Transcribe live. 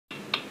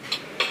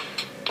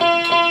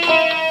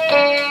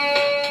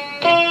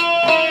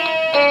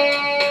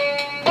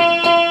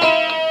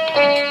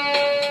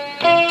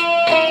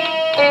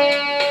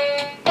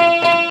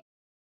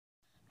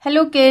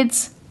Hello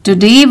kids,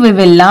 today we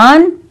will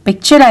learn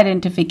picture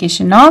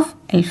identification of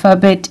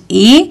alphabet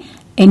A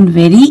in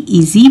very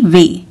easy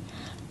way.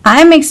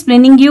 I am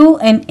explaining you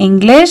in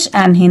English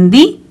and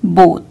Hindi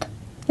both.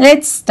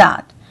 Let's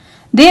start.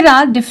 There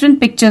are different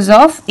pictures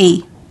of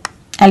A.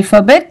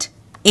 Alphabet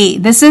A.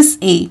 This is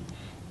A.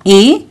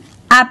 A,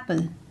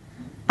 apple.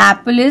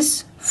 Apple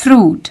is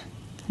fruit.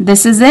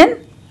 This is in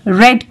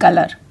red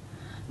color.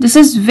 This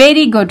is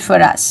very good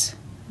for us,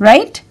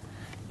 right?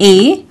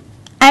 A,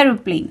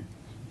 aeroplane.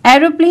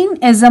 Aeroplane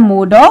is a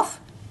mode of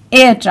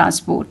air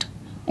transport.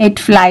 It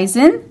flies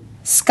in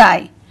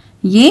sky.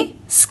 ये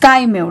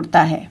sky में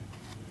उड़ता है.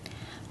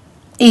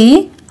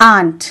 A,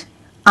 ant.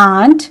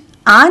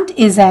 Ant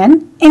is an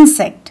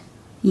insect.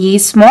 ये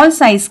small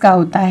size का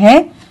होता है.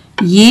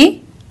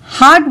 ये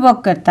hard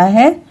work करता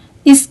है.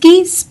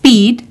 इसकी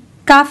speed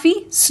काफी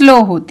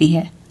slow होती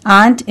है.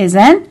 Ant is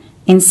an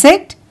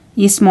insect.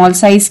 ये small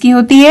size की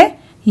होती है.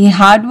 ये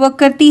hard work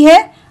करती है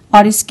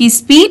और इसकी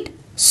speed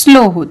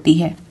slow होती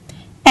है.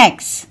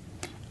 Axe.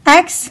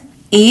 Axe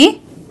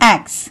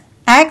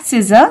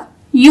is a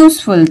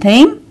useful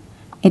thing.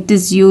 It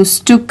is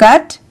used to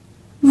cut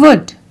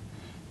wood.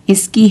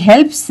 इसकी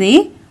help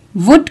से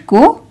wood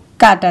को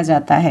काटा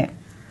जाता है.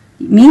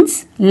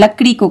 Means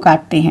लकड़ी को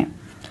काटते हैं.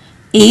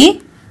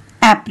 A,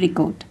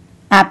 apricot.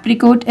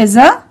 Apricot is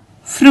a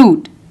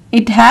fruit.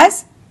 It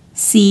has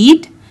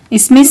seed.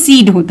 इसमें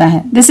seed होता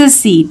है. This is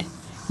seed.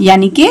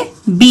 यानी कि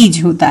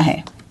बीज होता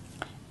है.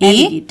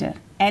 Alligator.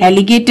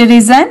 Alligator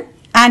is an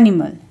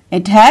animal.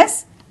 It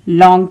has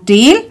long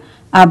tail,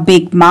 a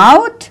big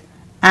mouth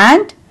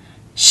and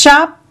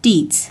sharp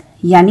teeth.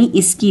 यानी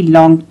इसकी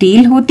long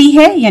tail होती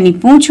है यानी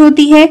पूंछ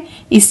होती है.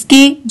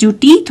 इसके जो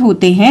teeth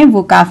होते हैं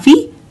वो काफी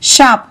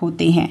sharp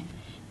होते हैं.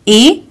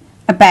 A,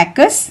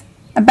 abacus.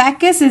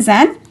 Abacus is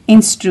an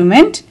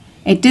instrument.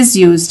 It is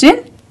used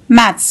in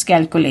maths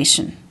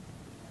calculation.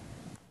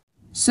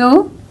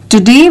 So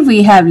today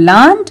we have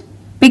learned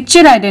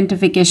picture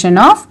identification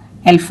of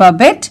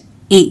alphabet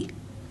A.